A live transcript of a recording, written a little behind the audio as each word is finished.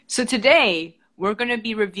So today we're going to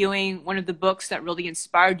be reviewing one of the books that really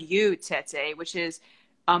inspired you, Tete, which is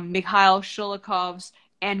Mikhail Sholokhov's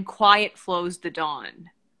And Quiet Flows the Dawn.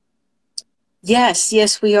 Yes,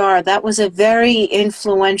 yes, we are. That was a very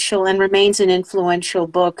influential and remains an influential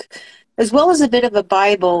book, as well as a bit of a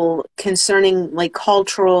Bible concerning like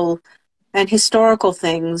cultural and historical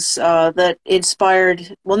things that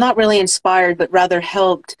inspired, well, not really inspired, but rather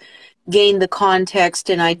helped gain the context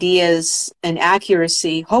and ideas and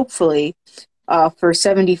accuracy, hopefully, for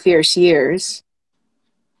 70 fierce years.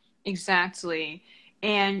 Exactly.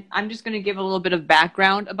 And I'm just going to give a little bit of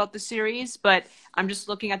background about the series, but I'm just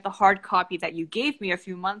looking at the hard copy that you gave me a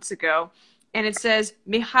few months ago. And it says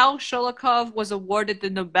Mikhail Sholokhov was awarded the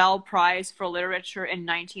Nobel Prize for Literature in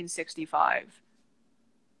 1965.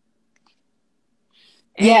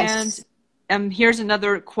 And Yes. here's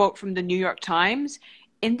another quote from the New York Times.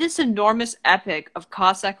 In this enormous epic of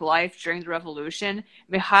Cossack life during the revolution,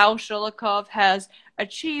 Mikhail Sholokhov has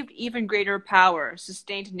achieved even greater power,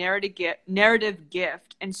 sustained narrative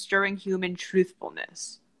gift, and stirring human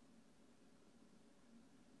truthfulness.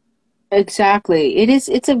 Exactly.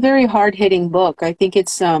 It's a very hard-hitting book. I think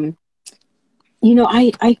it's I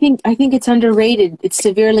think it's underrated. It's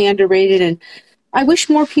severely underrated, and I wish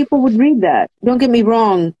more people would read that. Don't get me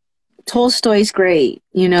wrong, Tolstoy's great,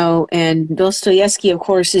 and Dostoevsky, of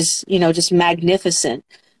course, is, just magnificent.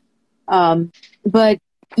 Um, but,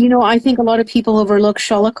 I think a lot of people overlook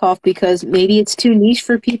Sholokhov because maybe it's too niche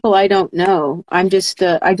for people. I don't know. I just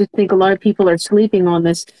think a lot of people are sleeping on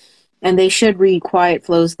this, and they should read Quiet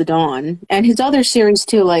Flows the Dawn. And his other series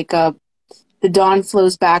too, like, The Dawn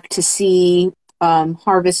Flows Back to Sea,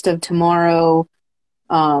 Harvest of Tomorrow,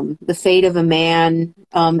 The Fate of a Man,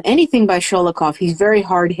 anything by Sholokhov. He's very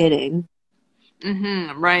hard hitting.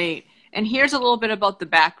 Right. And here's a little bit about the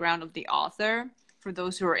background of the author for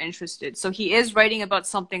those who are interested. So he is writing about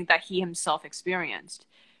something that he himself experienced.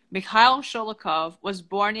 Mikhail Sholokhov was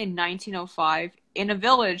born in 1905 in a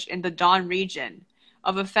village in the Don region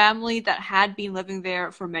of a family that had been living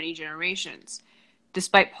there for many generations.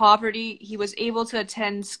 Despite poverty, he was able to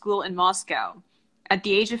attend school in Moscow. At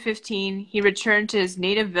the age of 15, he returned to his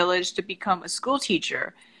native village to become a school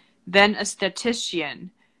teacher, then a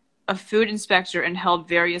statistician, a food inspector, and held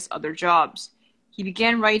various other jobs. He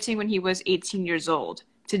began writing when he was 18 years old.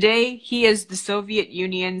 Today, he is the Soviet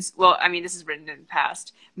Union's, well, I mean, this is written in the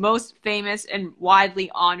past, most famous and widely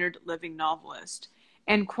honored living novelist.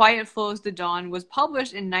 And Quiet Flows the Dawn was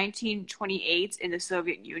published in 1928 in the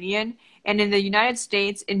Soviet Union and in the United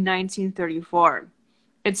States in 1934.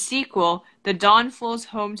 Its sequel, The Dawn Flows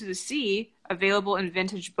Home to the Sea, available in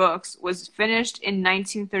vintage books, was finished in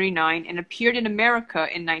 1939 and appeared in America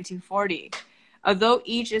in 1940. Although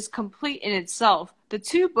each is complete in itself, the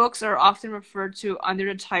two books are often referred to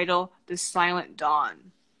under the title The Silent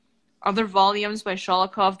Dawn. Other volumes by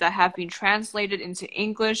Sholokhov that have been translated into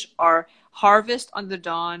English are Harvest on the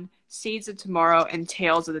Dawn, Seeds of Tomorrow, and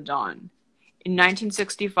Tales of the Dawn. In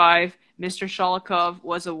 1965, Mr. Sholokhov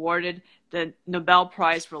was awarded the Nobel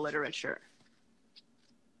Prize for Literature.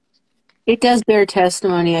 It does bear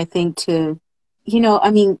testimony, I think, to,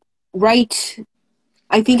 I mean, write.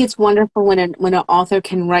 I think it's wonderful when an author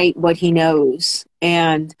can write what he knows,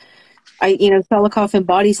 and Sholokhov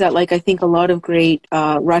embodies that. Like I think a lot of great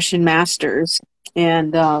Russian masters,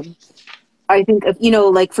 and I think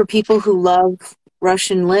like for people who love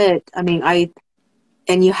Russian lit, I mean,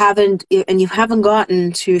 you haven't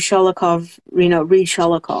gotten to Sholokhov, read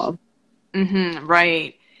Sholokhov.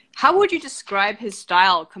 Right. How would you describe his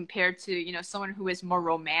style compared to, someone who is more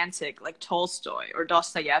romantic, like Tolstoy or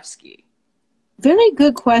Dostoevsky? Very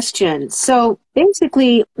good question. So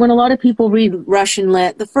basically, when a lot of people read Russian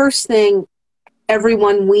lit, the first thing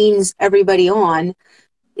everyone weans everybody on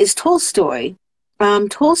is Tolstoy.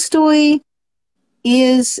 Tolstoy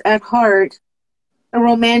is at heart a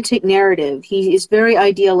romantic narrative. He is very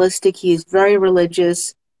idealistic. He is very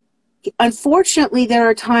religious. Unfortunately, there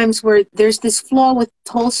are times where there's this flaw with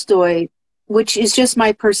Tolstoy, which is just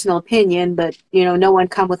my personal opinion, but, no one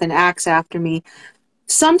come with an axe after me.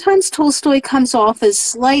 Sometimes Tolstoy comes off as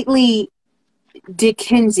slightly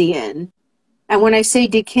Dickensian. And when I say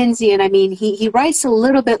Dickensian, I mean he writes a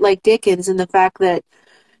little bit like Dickens in the fact that,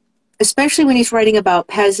 especially when he's writing about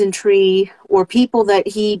peasantry or people that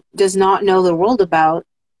he does not know the world about,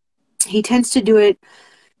 he tends to do it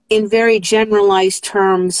in very generalized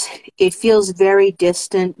terms. It feels very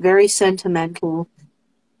distant, very sentimental.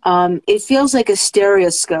 It feels like a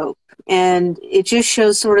stereoscope, and it just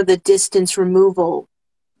shows sort of the distance removal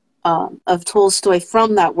of Tolstoy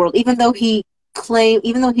from that world. Even though he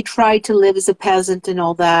tried to live as a peasant and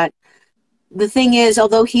all that, the thing is,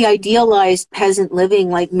 although he idealized peasant living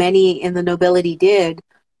like many in the nobility did,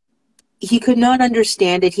 he could not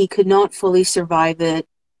understand it. He could not fully survive it.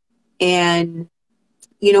 And,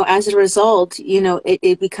 as a result,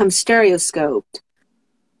 it becomes stereoscoped.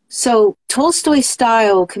 So Tolstoy's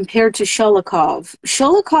style compared to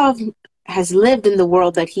Sholokhov has lived in the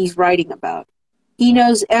world that he's writing about. He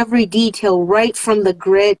knows every detail right from the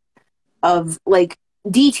grit of like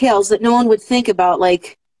details that no one would think about,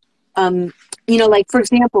 um, like for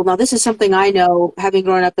example, now this is something I know, having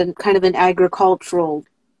grown up in kind of an agricultural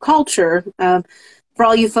culture. For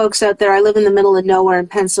all you folks out there, I live in the middle of nowhere in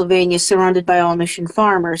Pennsylvania, surrounded by Amish and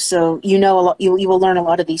farmers, so a lot. You will learn a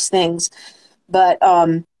lot of these things. But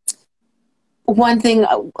one thing,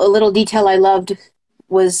 a little detail I loved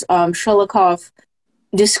was Sholokhov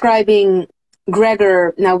describing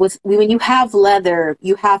Gregor. Now, when you have leather,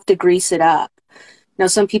 you have to grease it up. Now,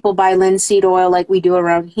 some people buy linseed oil like we do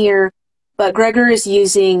around here, but Gregor is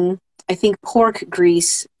using, I think, pork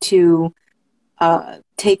grease to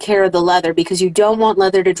take care of the leather, because you don't want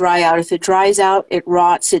leather to dry out. If it dries out, it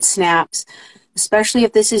rots, it snaps. Especially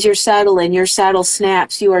if this is your saddle and your saddle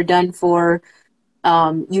snaps, you are done for.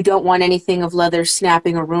 You don't want anything of leather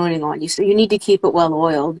snapping or ruining on you, so you need to keep it well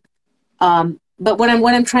oiled. But what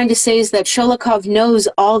I'm trying to say is that Sholokhov knows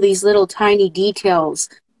all these little tiny details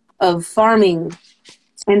of farming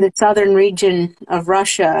in the southern region of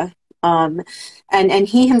Russia, and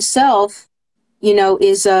he himself,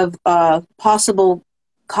 is of possible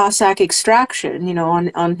Cossack extraction.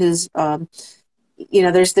 On his,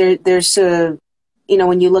 there's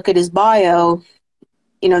when you look at his bio,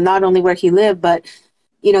 not only where he lived, but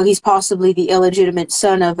he's possibly the illegitimate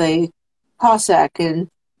son of a Cossack. And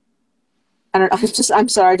I don't know, I'm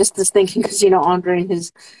sorry, just this thinking, because Andre and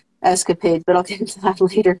his escapades, but I'll get into that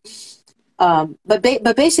later.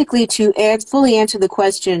 But basically, to fully answer the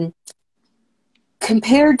question,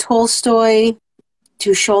 compare Tolstoy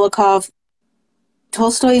to Sholokhov.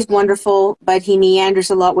 Tolstoy is wonderful, but he meanders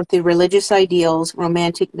a lot with the religious ideals,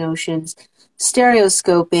 romantic notions,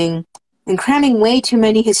 stereoscoping, and cramming way too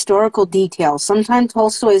many historical details. Sometimes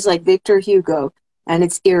Tolstoy is like Victor Hugo, and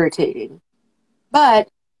it's irritating. But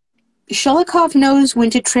Sholokhov knows when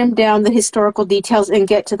to trim down the historical details and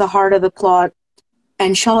get to the heart of the plot,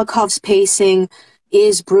 and Sholokhov's pacing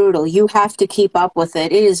is brutal. You have to keep up with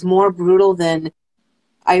it. It is more brutal than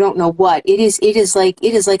I don't know what. It is like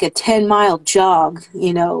a 10-mile jog,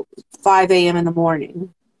 5 a.m. in the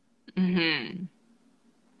morning. Mm-hmm.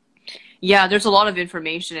 Yeah, there's a lot of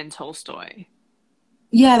information in Tolstoy.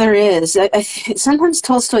 Yeah, there is. Sometimes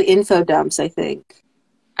Tolstoy info dumps, I think.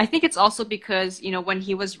 I think it's also because, when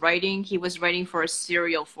he was writing for a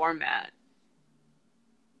serial format.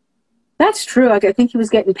 That's true. Like, I think he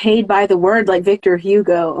was getting paid by the word like Victor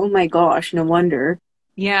Hugo. Oh my gosh, no wonder.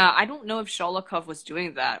 Yeah, I don't know if Sholokhov was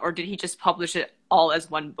doing that, or did he just publish it all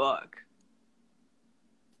as one book?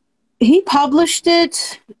 He published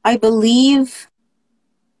it, I believe,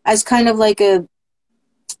 as kind of like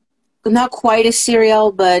not quite a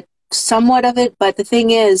serial, but somewhat of it. But the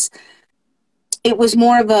thing is, it was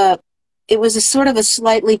a sort of a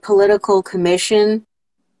slightly political commission.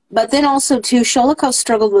 But then also, too, Sholokhov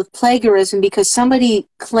struggled with plagiarism because somebody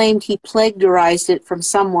claimed he plagiarized it from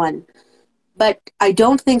someone. But I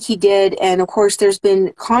don't think he did, and of course there's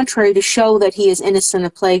been contrary to show that he is innocent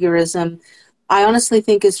of plagiarism. I honestly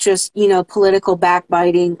think it's just, political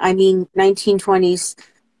backbiting. I mean, 1920s,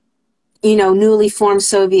 newly formed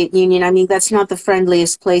Soviet Union. I mean, that's not the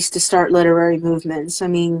friendliest place to start literary movements. I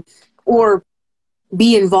mean, or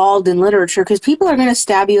be involved in literature, because people are going to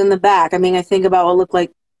stab you in the back. I mean, I think about look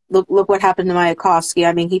what happened to Mayakovsky.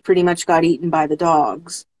 I mean, he pretty much got eaten by the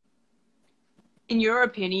dogs. In your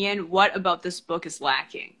opinion, what about this book is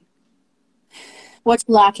lacking? What's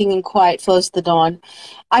lacking in Quiet Flows the Dawn?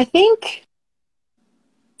 I think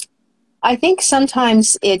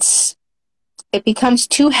sometimes it becomes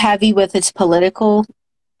too heavy with its political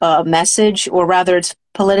message, or rather its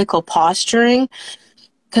political posturing,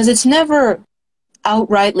 because it's never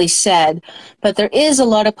outrightly said, but there is a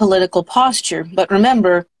lot of political posture. But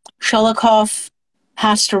remember, Sholokhov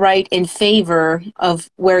has to write in favor of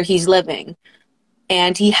where he's living.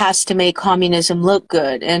 And he has to make communism look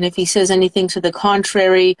good. And if he says anything to the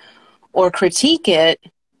contrary or critique it,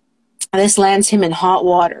 this lands him in hot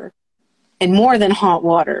water. And more than hot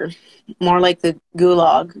water, more like the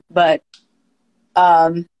gulag. But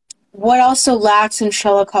what also lacks in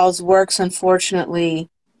Sholokhov's works, unfortunately,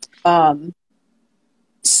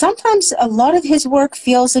 sometimes a lot of his work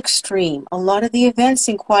feels extreme. A lot of the events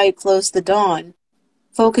in Quiet Flows the Dawn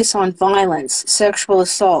focus on violence, sexual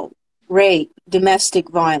assault, rape, domestic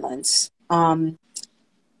violence.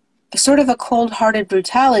 sort of a cold-hearted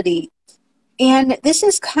brutality. And this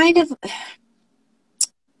is kind of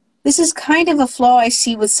a flaw I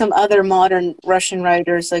see with some other modern Russian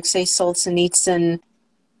writers, like say Solzhenitsyn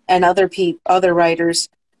and other writers.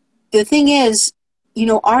 The thing is,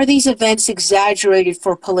 are these events exaggerated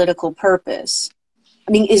for political purpose?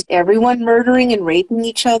 I mean, is everyone murdering and raping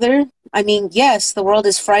each other? I mean, yes, the world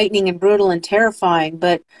is frightening and brutal and terrifying,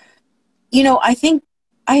 but I think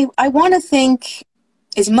I want to think,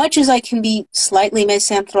 as much as I can be slightly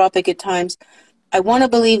misanthropic at times, I want to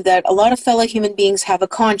believe that a lot of fellow human beings have a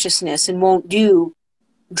consciousness and won't do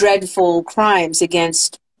dreadful crimes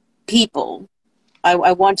against people.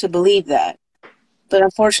 I want to believe that. But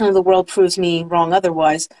unfortunately, the world proves me wrong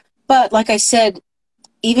otherwise. But like I said,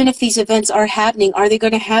 even if these events are happening, are they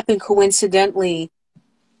going to happen coincidentally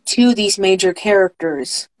to these major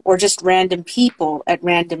characters or just random people at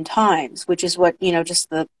random times, which is what, just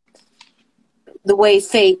the way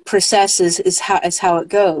fate processes is how it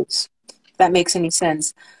goes. If that makes any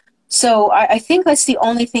sense. So I think that's the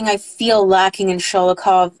only thing I feel lacking in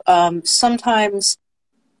Sholokhov. Sometimes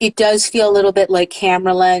it does feel a little bit like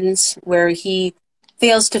Camera Lens, where he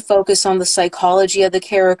fails to focus on the psychology of the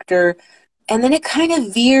character, and then it kind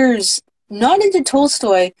of veers, not into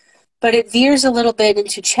Tolstoy, but it veers a little bit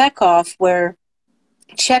into Chekhov, where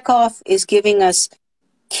Chekhov is giving us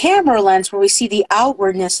Camera Lens, where we see the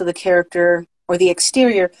outwardness of the character, or the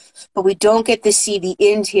exterior, but we don't get to see the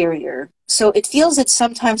interior. So it feels it's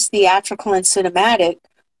sometimes theatrical and cinematic,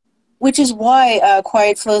 which is why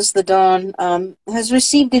Quiet Flows the Dawn has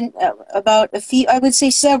received about I would say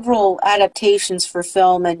several adaptations for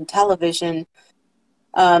film and television,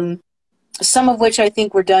 some of which I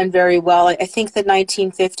think were done very well. I think the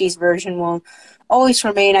 1950s version will always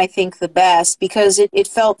remain, I think, the best, because it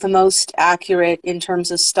felt the most accurate in terms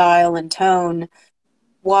of style and tone,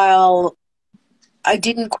 while I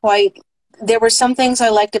didn't quite... There were some things I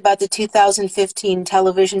liked about the 2015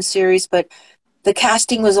 television series, but the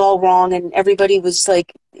casting was all wrong, and everybody was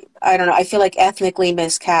like, I don't know, I feel like ethnically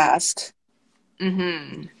miscast.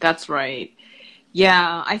 That's right.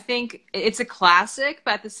 Yeah, I think it's a classic,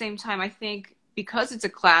 but at the same time, I think because it's a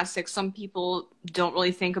classic, some people don't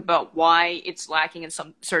really think about why it's lacking in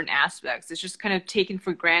some certain aspects. It's just kind of taken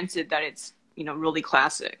for granted that it's, really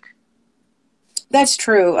classic. That's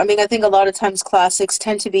true. I mean, I think a lot of times classics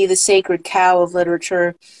tend to be the sacred cow of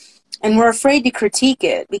literature, and we're afraid to critique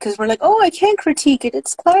it because we're like, oh, I can't critique it.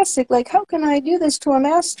 It's classic. Like, how can I do this to a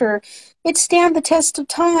master? It stand the test of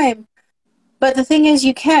time. But the thing is,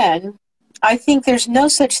 you can. I think there's no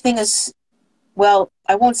such thing as, well,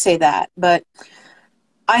 I won't say that, but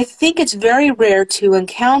I think it's very rare to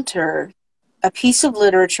encounter a piece of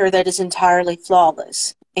literature that is entirely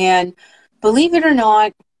flawless. And believe it or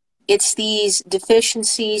not, it's these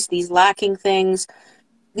deficiencies, these lacking things,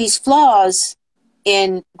 these flaws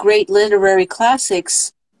in great literary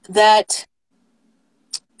classics that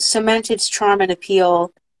cement its charm and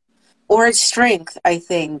appeal, or its strength, I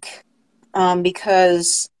think.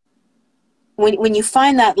 Because when you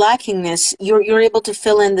find that lackingness, you're able to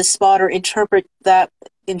fill in the spot or interpret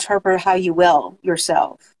how you will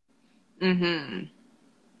yourself. hmm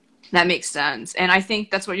That makes sense. And I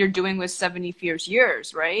think that's what you're doing with 70 Fierce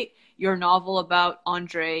Years, right? Your novel about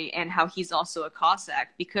Andre and how he's also a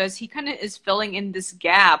Cossack, because he kind of is filling in this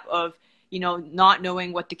gap of, not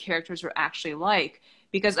knowing what the characters are actually like.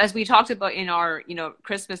 Because as we talked about in our,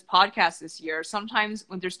 Christmas podcast this year, sometimes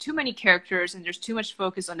when there's too many characters and there's too much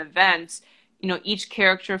focus on events, each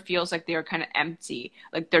character feels like they're kind of empty,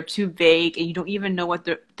 like they're too vague, and you don't even know what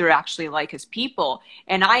they're actually like as people.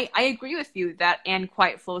 And I agree with you that And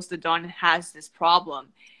Quiet Flows the Dawn has this problem.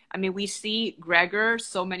 I mean, we see Gregor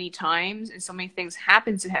so many times, and so many things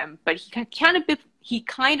happen to him, but he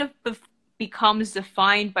kind of becomes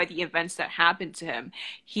defined by the events that happen to him.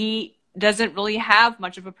 He doesn't really have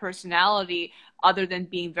much of a personality other than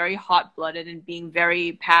being very hot-blooded and being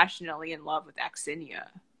very passionately in love with Axinia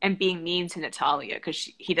and being mean to Natalia because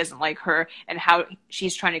he doesn't like her, and how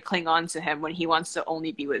she's trying to cling on to him when he wants to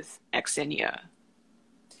only be with Axinia.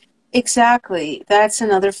 Exactly. That's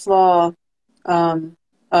another flaw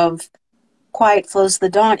of Quiet Flows the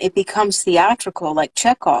Dawn. It becomes theatrical, like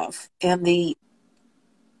Chekhov. And the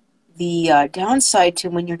downside to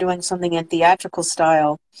when you're doing something in theatrical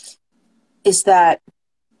style is that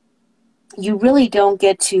you really don't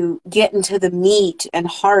get into the meat and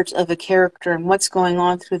heart of a character and what's going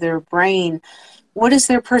on through their brain. What is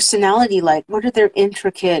their personality like? What are their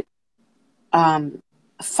intricate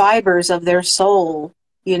fibers of their soul?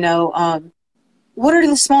 What are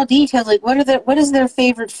the small details? Like, what is their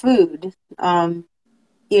favorite food?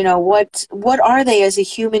 You know, what are they as a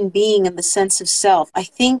human being in the sense of self? I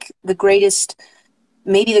think the greatest,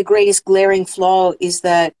 maybe the greatest glaring flaw is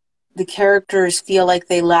that the characters feel like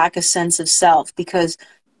they lack a sense of self because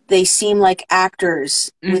they seem like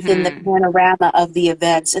actors within the Mm-hmm. panorama of the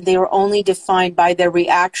events, and they are only defined by their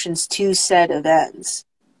reactions to said events.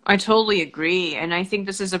 I totally agree. And I think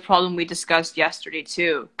this is a problem we discussed yesterday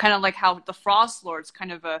too. Kind of like how the Frost Lord's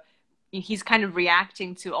kind of he's kind of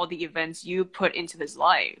reacting to all the events you put into his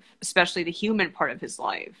life, especially the human part of his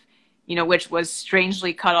life, which was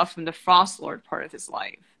strangely cut off from the Frost Lord part of his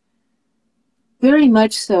life. Very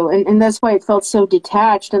much so, and that's why it felt so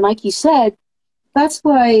detached. And like you said, that's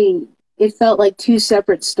why it felt like two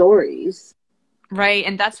separate stories. Right,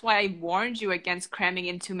 and that's why I warned you against cramming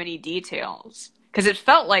in too many details. Because it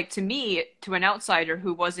felt like to me, to an outsider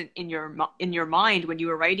who wasn't in your mind when you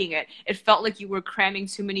were writing it, it felt like you were cramming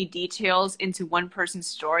too many details into one person's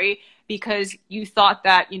story because you thought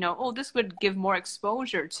that, oh, this would give more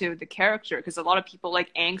exposure to the character. Because a lot of people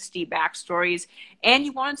like angsty backstories, and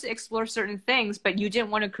you wanted to explore certain things, but you didn't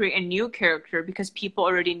want to create a new character because people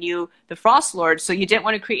already knew the Frost Lord, so you didn't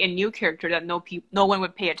want to create a new character that no one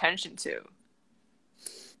would pay attention to.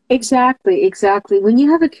 Exactly, exactly. When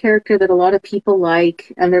you have a character that a lot of people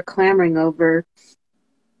like and they're clamoring over,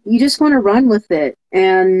 you just want to run with it.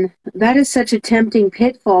 And that is such a tempting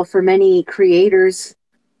pitfall for many creators.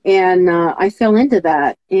 And I fell into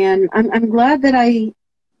that. And I'm glad that I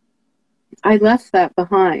left that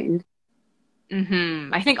behind.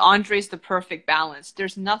 I think Andre's the perfect balance.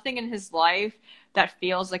 There's nothing in his life that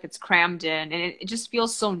feels like it's crammed in, and it just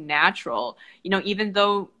feels so natural. Even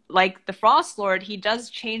though, like the Frost Lord, he does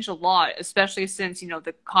change a lot, especially since,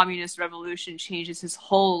 the communist revolution changes his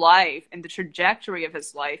whole life and the trajectory of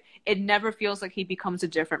his life. It never feels like he becomes a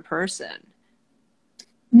different person.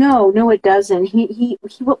 No, no, it doesn't. He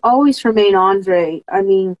will always remain Andre. I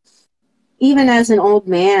mean, even as an old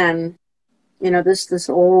man, this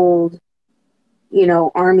old,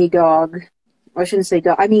 army dog. I shouldn't say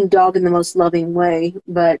dog. I mean dog in the most loving way,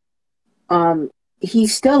 but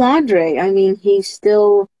he's still Andre. I mean, he's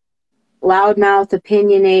still loudmouth,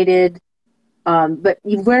 opinionated, but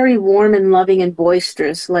very warm and loving and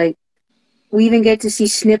boisterous. Like we even get to see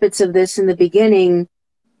snippets of this in the beginning,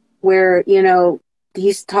 where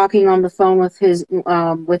he's talking on the phone with his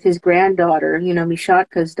granddaughter,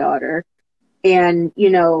 Mishatka's daughter, and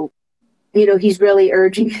he's really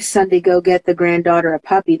urging his son to go get the granddaughter a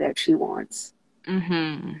puppy that she wants.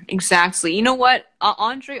 Exactly. You know what?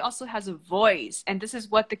 Andre also has a voice, and this is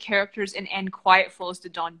what the characters in And Quiet Flows to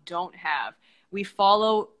Dawn don't have. We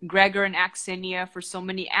follow Gregor and Axinia for so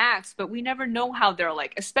many acts, but we never know how they're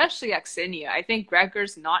like, especially Axinia. I think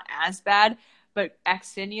Gregor's not as bad, but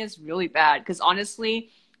Axinia's really bad because honestly,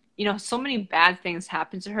 so many bad things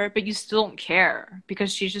happen to her, but you still don't care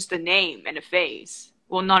because she's just a name and a face.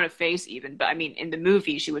 Well, not a face even, but I mean, in the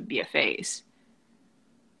movie, she would be a face.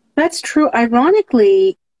 That's true.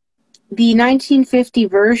 Ironically, the 1950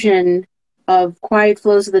 version of Quiet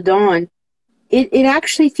Flows of the Dawn, it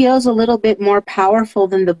actually feels a little bit more powerful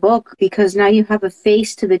than the book because now you have a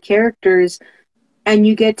face to the characters and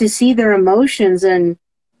you get to see their emotions, and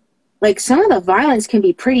like some of the violence can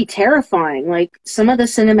be pretty terrifying. Like some of the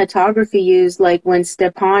cinematography used, like when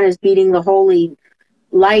Stepan is beating the holy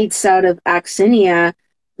lights out of Axinia,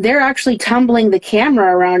 they're actually tumbling the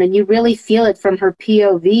camera around and you really feel it from her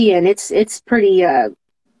POV, and it's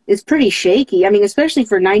pretty shaky. I mean, especially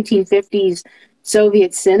for 1950s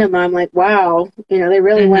Soviet cinema, I'm like, wow, they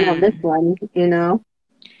really went on this hmm one.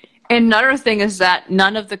 And another thing is that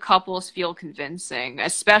none of the couples feel convincing,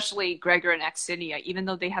 especially Gregor and Axinia, even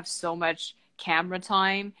though they have so much camera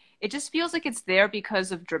time. It just feels like it's there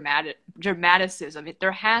because of dramaticism.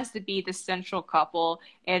 There has to be this central couple,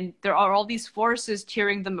 and there are all these forces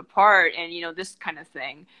tearing them apart, and this kind of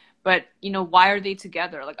thing. But why are they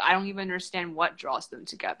together? Like I don't even understand what draws them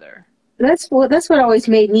together. That's what always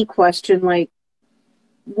made me question, like,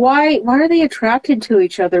 why are they attracted to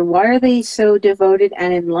each other? Why are they so devoted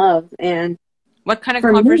and in love? And What kind of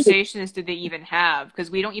for me, conversations do they even have?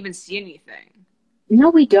 Because we don't even see anything. no,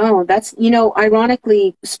 we don't. That's,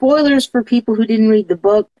 ironically, spoilers for people who didn't read the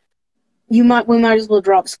book. We might as well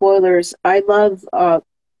drop spoilers. I love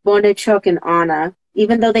Bonachuk and Anna.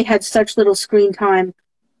 Even though they had such little screen time,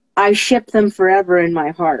 I ship them forever in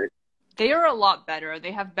my heart. They are a lot better.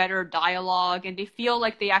 They have better dialogue and they feel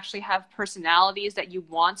like they actually have personalities that you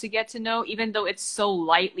want to get to know, even though it's so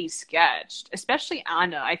lightly sketched. Especially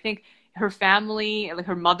Anna. I think her family, like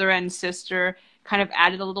her mother and sister, kind of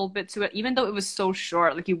added a little bit to it, even though it was so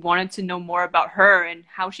short. Like you wanted to know more about her and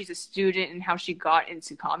how she's a student and how she got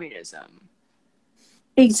into communism.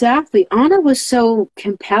 Exactly. Anna was so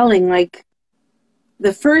compelling. Like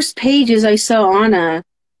the first pages I saw Anna,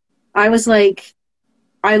 I was like,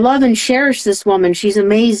 I love and cherish this woman. She's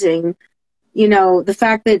amazing. You know, the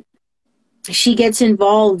fact that she gets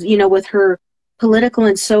involved, you know, with her political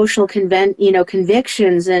and social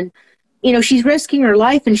convictions, and she's risking her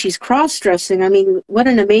life and she's cross-dressing. I mean, what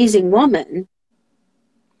an amazing woman.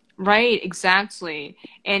 Right, exactly.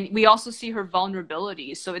 And we also see her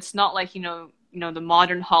vulnerabilities. So it's not like, the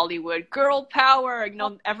modern Hollywood girl power,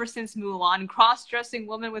 ever since Mulan, cross-dressing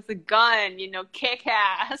woman with a gun, kick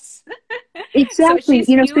ass. So Exactly. she's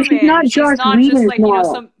So she's human. not She's Josh not just Whedon's like,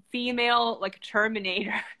 model. some female like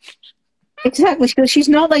Terminator. Exactly. So she's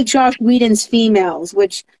not like Josh Whedon's females,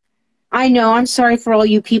 which I know. I'm sorry for all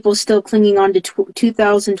you people still clinging on to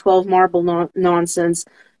 2012 Marvel nonsense.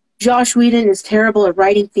 Josh Whedon is terrible at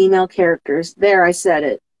writing female characters. There, I said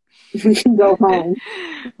it. You can go home.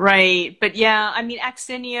 Right. But yeah, I mean,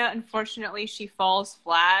 Axinia, unfortunately, she falls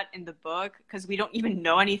flat in the book because we don't even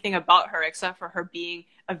know anything about her except for her being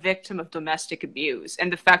a victim of domestic abuse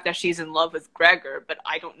and the fact that she's in love with Gregor, but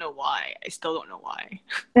I don't know why. I still don't know why.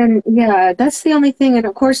 And yeah, that's the only thing. And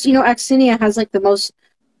of course, Axinia has like the most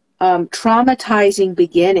traumatizing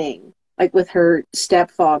beginning, like with her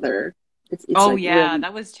stepfather. It's Oh, like yeah, really,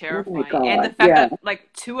 that was oh my terrifying. And the God. fact Yeah, that,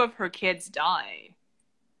 like, two of her kids die.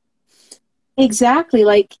 exactly.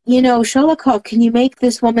 Like, Sholokhov, can you make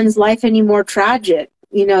this woman's life any more tragic?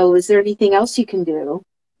 Is there anything else you can do?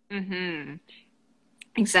 Mm-hmm.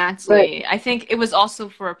 But Exactly. I think it was also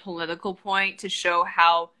for a political point to show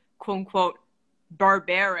how, quote unquote,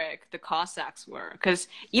 barbaric the Cossacks were. Because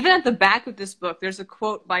even at the back of this book, there's a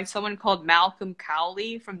quote by someone called Malcolm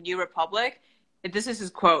Cowley from New Republic. This is his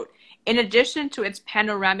quote. In addition to its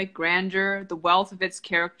panoramic grandeur, the wealth of its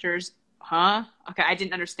characters, huh? Okay, I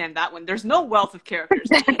didn't understand that one. There's no wealth of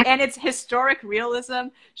characters. And its historic realism,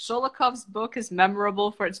 Sholokhov's book is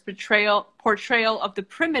memorable for its portrayal of the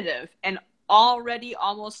primitive and already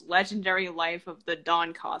almost legendary life of the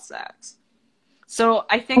Don Cossacks. So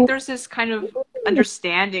I think there's this kind of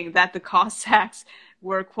understanding that the Cossacks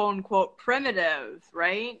were quote unquote primitive,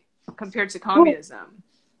 right? Compared to well, communism.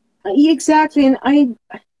 exactly. And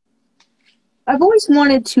I've always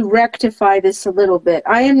wanted to rectify this a little bit.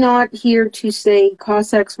 I am not here to say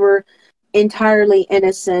Cossacks were entirely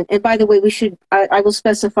innocent. And by the way, I will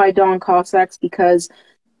specify Don Cossacks because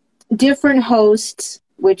different hosts,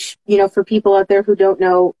 which, for people out there who don't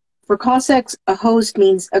know, for Cossacks, a host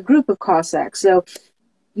means a group of Cossacks. So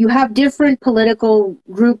you have different political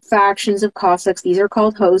group factions of Cossacks. These are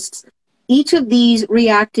called hosts. Each of these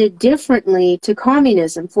reacted differently to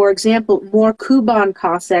communism. For example, more Kuban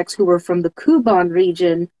Cossacks who were from the Kuban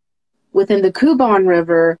region within the Kuban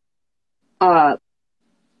River uh,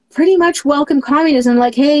 pretty much welcomed communism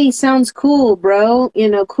like, hey, sounds cool, bro,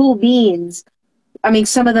 cool beans. I mean,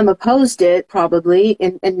 some of them opposed it probably,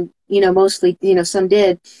 and mostly, some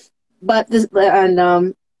did. But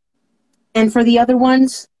and for the other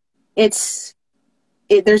ones, it's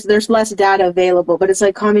there's less data available, but it's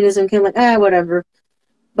like communism came like, whatever.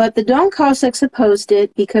 But the Don Cossacks opposed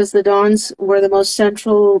it because the Dons were the most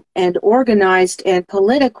central and organized and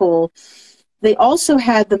political. They also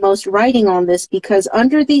had the most writing on this because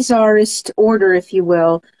under the Tsarist order, if you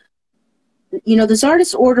will, the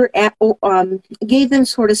Tsarist order gave them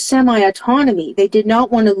sort of semi-autonomy. They did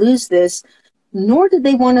not want to lose this, nor did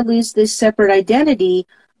they want to lose this separate identity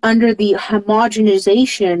under the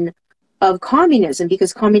homogenization of communism,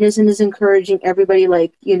 because communism is encouraging everybody,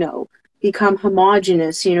 like, become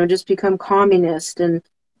homogenous, just become communist, and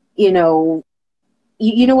you know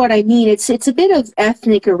you know what I mean. It's a bit of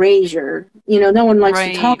ethnic erasure. No one likes to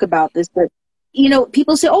talk Right. about this, but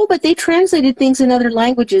people say, oh, but they translated things in other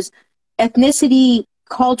languages. Ethnicity,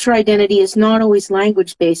 culture, identity is not always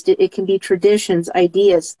language based. It can be traditions,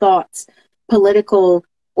 ideas, thoughts, political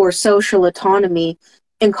or social autonomy,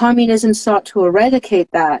 and communism sought to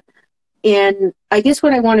eradicate that. And I guess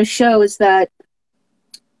what I want to show is that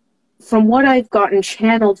from what I've gotten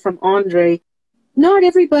channeled from Andre, not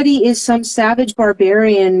everybody is some savage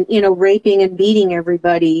barbarian, raping and beating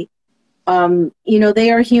everybody.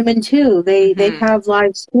 They are human too. They Mm-hmm. have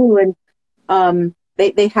lives too, and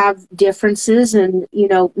they have differences, and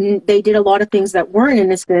they did a lot of things that weren't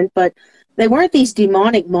innocent, but they weren't these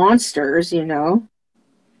demonic monsters.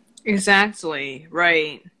 Exactly.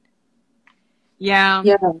 Right. Yeah,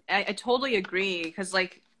 Yeah. I totally agree because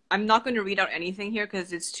like I'm not going to read out anything here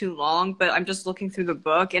because it's too long, but I'm just looking through the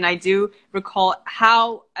book and I do recall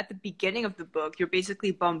how at the beginning of the book you're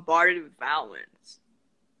basically bombarded with violence.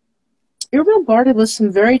 You're bombarded with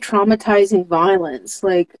some very traumatizing violence.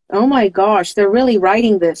 Like, oh my gosh, they're really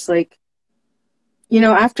writing this. Like,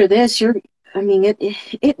 after this, I mean,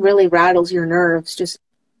 it really rattles your nerves. Just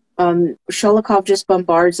Sholokhov just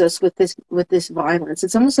bombards us with this violence.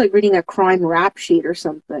 It's almost like reading a crime rap sheet or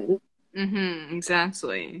something. Mm-hmm,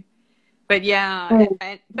 exactly. But yeah,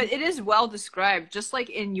 Oh, but it is well described. Just like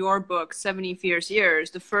in your book, 70 Fierce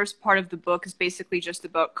Years, the first part of the book is basically just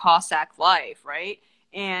about Cossack life, right?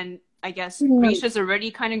 And I guess yeah, Grisha's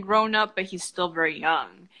already kind of grown up, but he's still very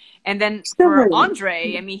young. And then still for really.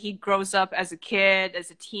 Andre, I mean, he grows up as a kid, as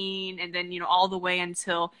a teen, and then, all the way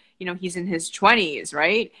until, he's in his 20s,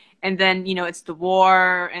 right? And then, it's the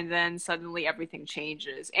war, and then suddenly everything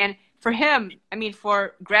changes. And for him, I mean,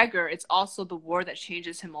 for Gregor, it's also the war that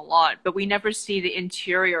changes him a lot, but we never see the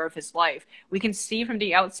interior of his life. We can see from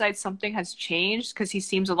the outside something has changed because he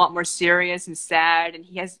seems a lot more serious and sad, and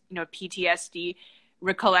he has, PTSD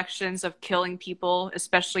recollections of killing people,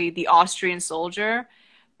 especially the Austrian soldier.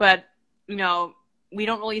 But, you know, we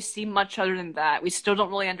don't really see much other than that. We still don't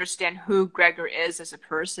really understand who Gregor is as a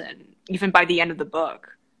person, even by the end of the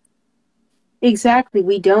book. Exactly,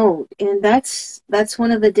 we don't, and that's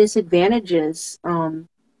one of the disadvantages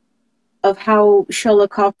of how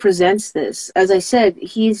Sholokhov presents this. As I said,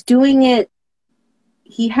 he's doing it.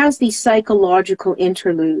 He has these psychological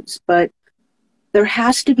interludes, but there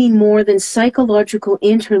has to be more than psychological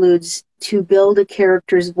interludes to build a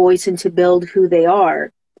character's voice and to build who they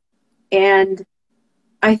are. And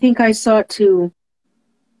I think I sought to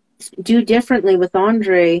do differently with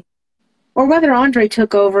Andre, or whether Andre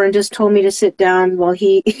took over and just told me to sit down while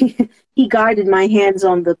he he guided my hands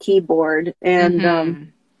on the keyboard. And Mm-hmm.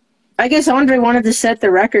 I guess Andre wanted to set the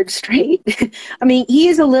record straight. I mean, he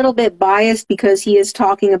is a little bit biased because he is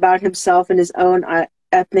talking about himself and his own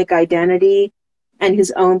ethnic identity and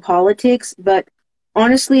his own politics. But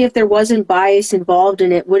honestly, if there wasn't bias involved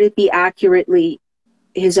in it, would it be accurately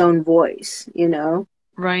his own voice, you know?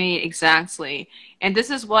 Right, exactly. And this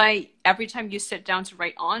is why every time you sit down to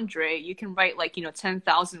write Andre, you can write like,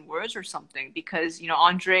 10,000 words or something because,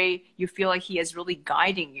 Andre, you feel like he is really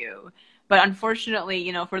guiding you. But unfortunately,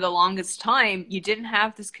 for the longest time, you didn't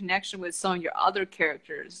have this connection with some of your other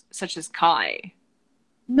characters, such as Kai.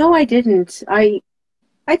 No, I didn't. I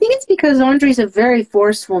think it's because Andre's a very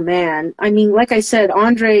forceful man. I mean, like I said,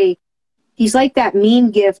 Andre, he's like that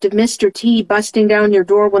meme gift of Mr. T busting down your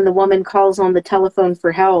door when the woman calls on the telephone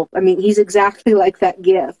for help. I mean, he's exactly like that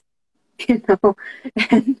gift, you know.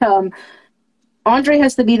 And Andre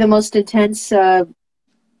has to be the most intense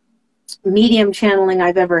medium channeling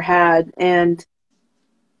I've ever had, and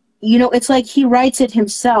it's like he writes it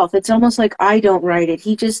himself. It's almost like I don't write it.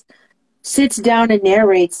 He just sits down and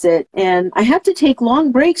narrates it. And I have to take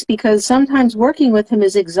long breaks because sometimes working with him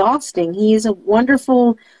is exhausting. He is a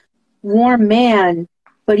wonderful, warm man,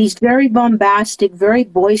 but he's very bombastic, very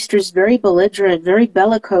boisterous, very belligerent, very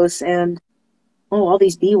bellicose, and all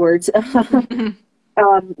these B words.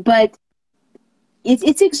 But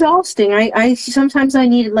it's exhausting. I sometimes I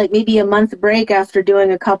need like maybe a month break after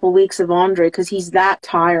doing a couple weeks of Andre because he's that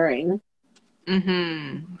tiring.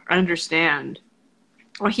 Mm-hmm. I understand.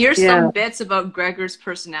 Well, here's Yeah. some bits about Gregor's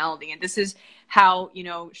personality, and this is how,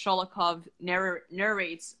 Sholokhov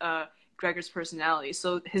narrates Gregor's personality.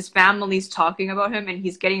 So his family's talking about him, and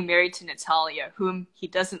he's getting married to Natalia, whom he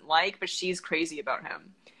doesn't like, but she's crazy about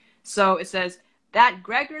him. So it says, that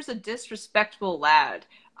Gregor's a disrespectful lad.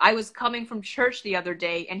 I was coming from church the other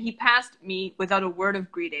day, and he passed me without a word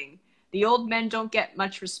of greeting. The old men don't get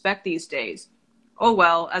much respect these days. Oh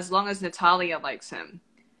well, as long as Natalia likes him.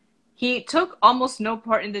 He took almost no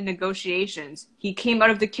part in the negotiations. He came out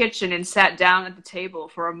of the kitchen and sat down at the table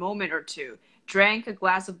for a moment or two, drank a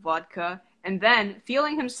glass of vodka, and then,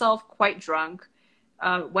 feeling himself quite drunk,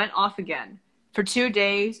 went off again. For 2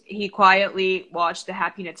 days, he quietly watched the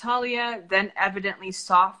happy Natalia, then evidently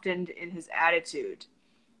softened in his attitude.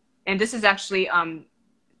 And this is actually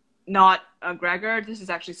not Gregor. This is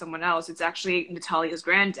actually someone else. It's actually Natalia's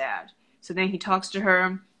granddad. So then he talks to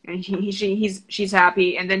her, and she's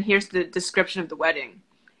happy. And then here's the description of the wedding.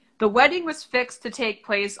 The wedding was fixed to take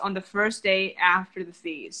place on the first day after the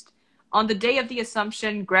feast. On the day of the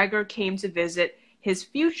Assumption, Gregor came to visit his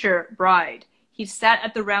future bride. He sat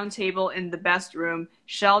at the round table in the best room,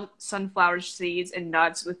 shelled sunflower seeds and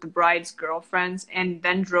nuts with the bride's girlfriends, and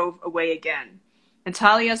then drove away again.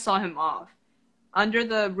 Natalia saw him off. Under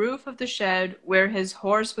the roof of the shed, where his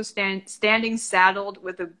horse was standing saddled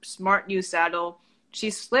with a smart new saddle, she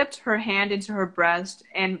slipped her hand into her breast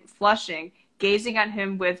and, flushing, gazing at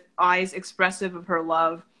him with eyes expressive of her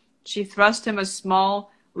love, she thrust him a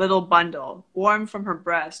small little bundle, warm from her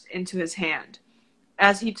breast, into his hand.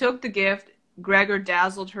 As he took the gift, Gregor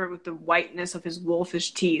dazzled her with the whiteness of his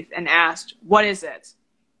wolfish teeth and asked, "What is it?"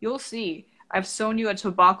 "You'll see. I've sewn you a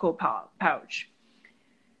tobacco pouch.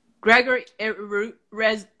 Gregor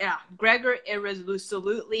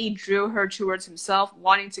irresolutely drew her towards himself,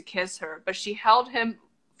 wanting to kiss her, but she held him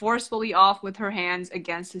forcefully off with her hands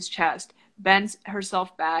against his chest, bent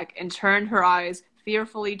herself back, and turned her eyes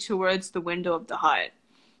fearfully towards the window of the hut.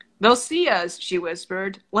 They'll see us, she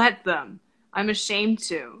whispered. Let them. I'm ashamed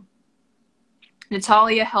to.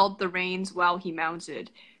 Natalia held the reins while he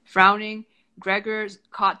mounted. Frowning, Gregor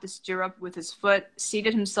caught the stirrup with his foot,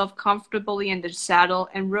 seated himself comfortably in the saddle,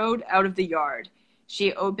 and rode out of the yard.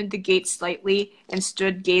 She opened the gate slightly and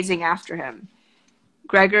stood gazing after him.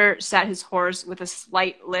 Gregor sat his horse with a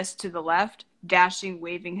slight list to the left, dashing,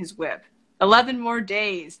 waving his whip. 11 more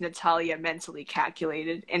days, Natalia mentally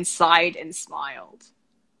calculated, and sighed and smiled.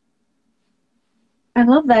 I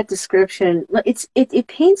love that description. It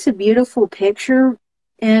paints a beautiful picture,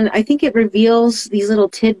 and I think it reveals these little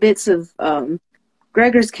tidbits of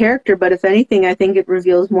Gregor's character. But if anything, I think it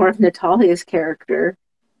reveals more of Natalia's character.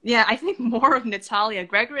 Yeah, I think more of Natalia.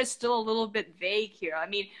 Gregor is still a little bit vague here. I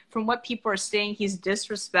mean, from what people are saying, he's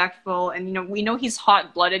disrespectful, and we know he's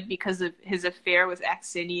hot-blooded because of his affair with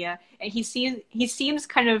Axinia, and he seems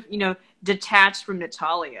kind of detached from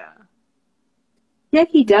Natalia. Yeah,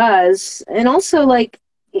 he does. And also, like,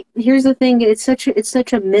 here's the thing: it's such a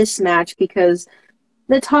mismatch because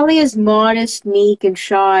Natalia's modest, meek, and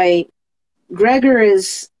shy. Gregor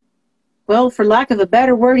is, well, for lack of a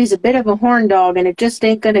better word, he's a bit of a horn dog, and it just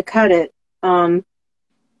ain't gonna cut it. And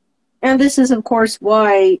this is, of course,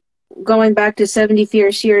 why, going back to 70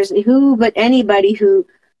 Fierce Years, who but anybody who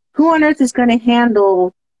on earth is going to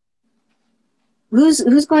handle,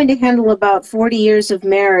 who's going to handle about 40 years of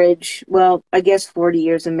marriage, well, I guess 40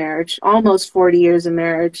 years of marriage, almost 40 years of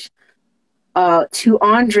marriage, to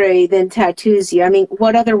Andre than Tatuzzi? I mean,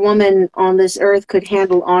 what other woman on this earth could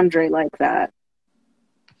handle Andre like that?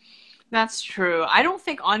 That's true. I don't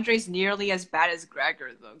think Andre's nearly as bad as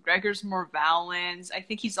Gregor, though. Gregor's more Valens. I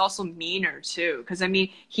think he's also meaner, too. Because, I mean,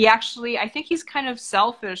 I think he's kind of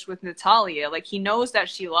selfish with Natalia. Like, he knows that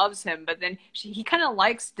she loves him, but then he kind of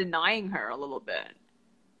likes denying her a little bit.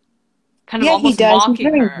 Kind of Yeah, he almost does. He's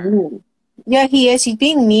mocking very her. mean. Yeah, he is. He's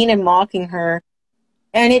being mean and mocking her.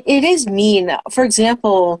 And it is mean. For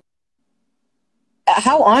example,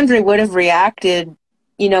 how Andre would have reacted,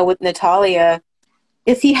 with Natalia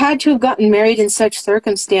if he had to have gotten married in such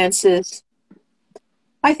circumstances.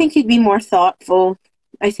 I think he'd be more thoughtful.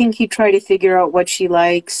 I think he'd try to figure out what she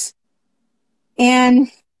likes. And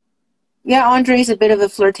yeah, Andre's a bit of a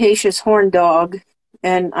flirtatious horn dog.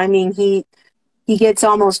 And I mean, he gets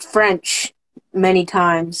almost French many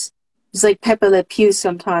times. He's like Pepe Le Pew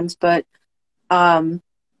sometimes, but um,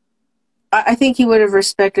 I think he would have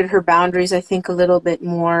respected her boundaries, I think, a little bit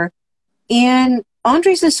more. And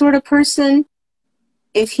Andre's the sort of person,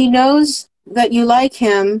 if he knows that you like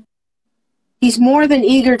him, he's more than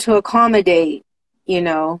eager to accommodate.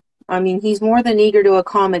 I mean, he's more than eager to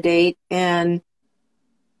accommodate. And,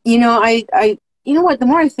 you know what, the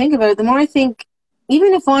more I think about it, the more I think,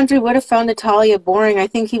 even if Andre would have found Natalia boring, I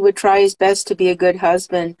think he would try his best to be a good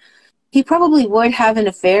husband. He probably would have an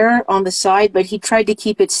affair on the side, but he tried to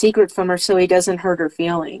keep it secret from her so he doesn't hurt her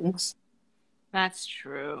feelings. That's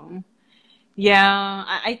true. Yeah,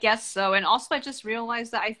 I guess so. And also, I just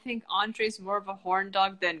realized that I think Andre's more of a horn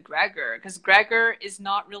dog than Gregor, because Gregor is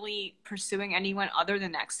not really pursuing anyone other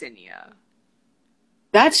than Axinia.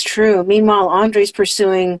 That's true. Meanwhile, Andre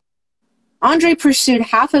pursued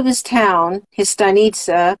half of his town, his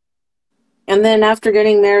stanitsa, and then after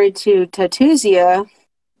getting married to Tatuzia,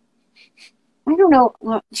 I don't know,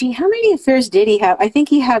 well, gee, how many affairs did he have? I think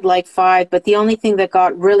he had like 5, but the only thing that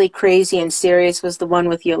got really crazy and serious was the one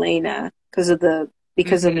with Yelena because of Hmm.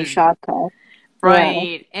 Nishatka. Yeah.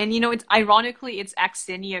 Right. And it's ironically it's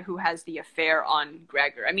Axinia who has the affair on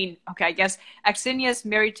Gregor. I mean, okay, I guess Axinia's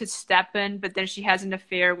married to Stepan, but then she has an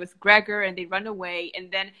affair with Gregor and they run away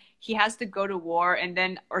and then he has to go to war and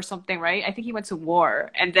then or something, right? I think he went to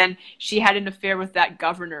war and then she had an affair with that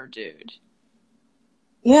governor dude.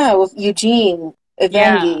 Yeah, with Eugene,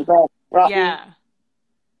 Yeah. Evengi, but rotten. Yeah.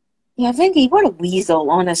 Yeah, Evengi, what a weasel,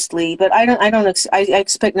 honestly. But I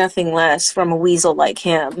expect nothing less from a weasel like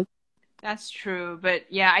him. That's true. But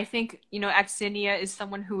yeah, I think, Axinia is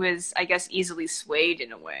someone who is, I guess, easily swayed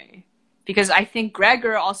in a way. Because I think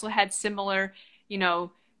Gregor also had similar, you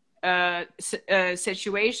know,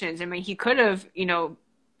 situations. I mean, he could have,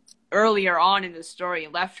 earlier on in the story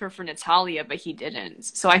left her for Natalia, but he didn't.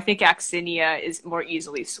 So I think Axinia is more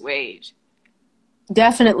easily swayed.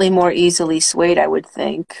 Definitely more easily swayed, I would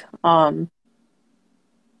think.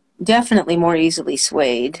 Definitely more easily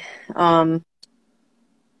swayed. I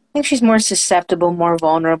think she's more susceptible, more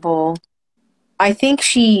vulnerable. I think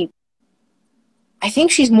I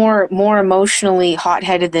think she's more emotionally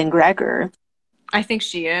hot-headed than Gregor. I think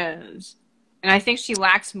she is. And I think she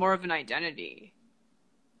lacks more of an identity.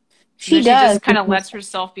 You know, She she does. just kind of lets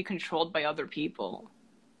herself be controlled by other people.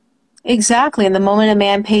 Exactly. And the moment a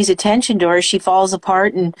man pays attention to her, she falls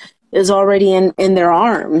apart and is already in their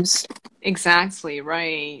arms. Exactly,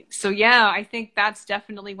 right. So yeah, I think that's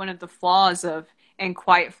definitely one of the flaws of And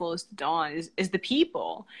Quiet Flows to Dawn is the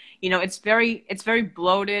people. You know, it's very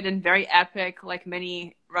bloated and very epic, like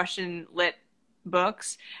many Russian lit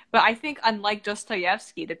books. But I think unlike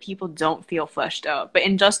Dostoevsky, the people don't feel fleshed out. But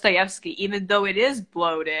in Dostoevsky, even though it is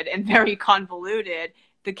bloated and very convoluted,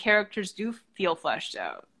 the characters do feel fleshed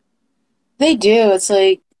out. They do. It's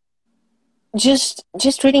like just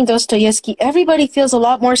reading Dostoevsky, everybody feels a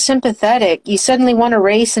lot more sympathetic. You suddenly want to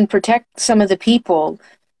race and protect some of the people.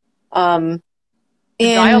 Um, The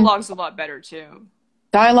and dialogue's a lot better too.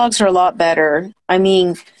 dialogues are a lot better. I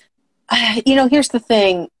mean, here's the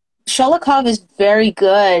thing. Sholokhov is very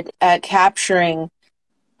good at capturing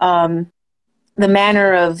um, the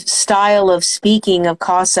manner of style of speaking of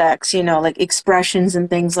Cossacks, like expressions and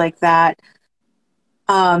things like that.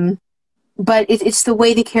 Um, but it's the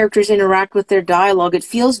way the characters interact with their dialogue. It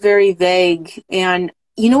feels very vague. And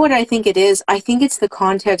you know what I think it is? I think it's the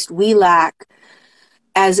context we lack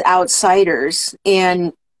as outsiders.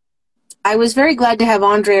 And I was very glad to have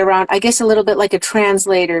Andre around, I guess a little bit like a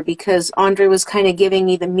translator, because Andre was kind of giving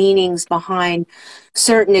me the meanings behind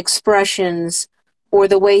certain expressions or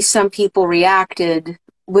the way some people reacted,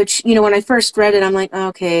 which, when I first read it, I'm like,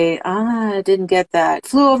 okay, I didn't get that.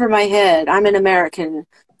 Flew over my head. I'm an American.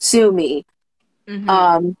 Sue me. Hmm.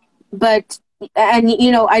 Um, but and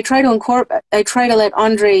I try to let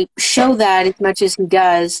Andre show that as much as he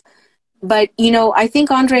does. But I think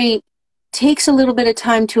Andre takes a little bit of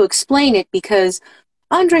time to explain it because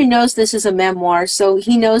Andre knows this is a memoir, so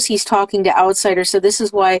he knows he's talking to outsiders. So this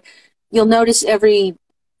is why you'll notice every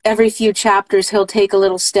few chapters he'll take a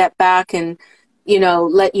little step back and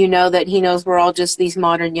let you know that he knows we're all just these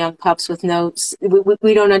modern young pups with notes.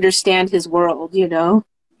 We don't understand his world.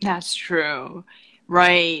 That's true.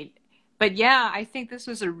 Right. But yeah, I think this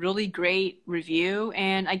was a really great review.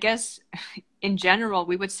 And I guess in general,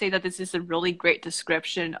 we would say that this is a really great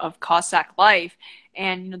description of Cossack life.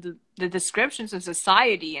 And the descriptions of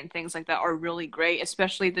society and things like that are really great,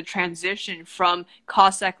 especially the transition from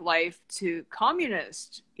Cossack life to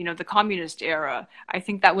communist, the communist era. I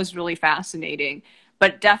think that was really fascinating.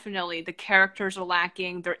 But definitely the characters are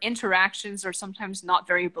lacking, their interactions are sometimes not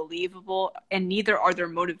very believable, and neither are their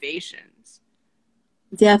motivations.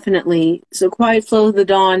 Definitely. So Quiet Flow of the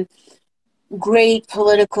Dawn, great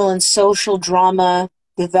political and social drama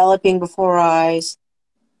developing before our eyes,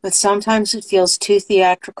 but sometimes it feels too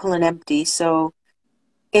theatrical and empty. So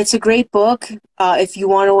it's a great book if you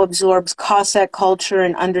want to absorb Cossack culture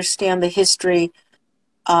and understand the history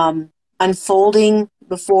unfolding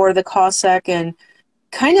before the Cossack and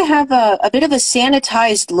kind of have a bit of a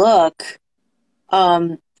sanitized look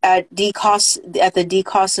at the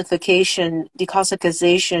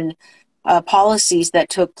decossicization policies that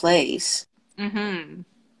took place. Mm-hmm.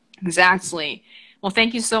 Exactly. Well,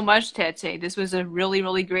 thank you so much, Tete. This was a really,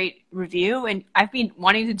 really great review, and I've been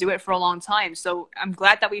wanting to do it for a long time. So I'm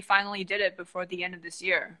glad that we finally did it before the end of this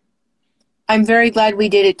year. I'm very glad we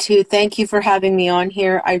did it too. Thank you for having me on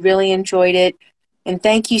here. I really enjoyed it. And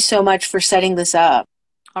thank you so much for setting this up.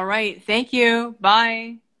 All right. Thank you.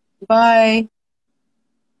 Bye. Bye.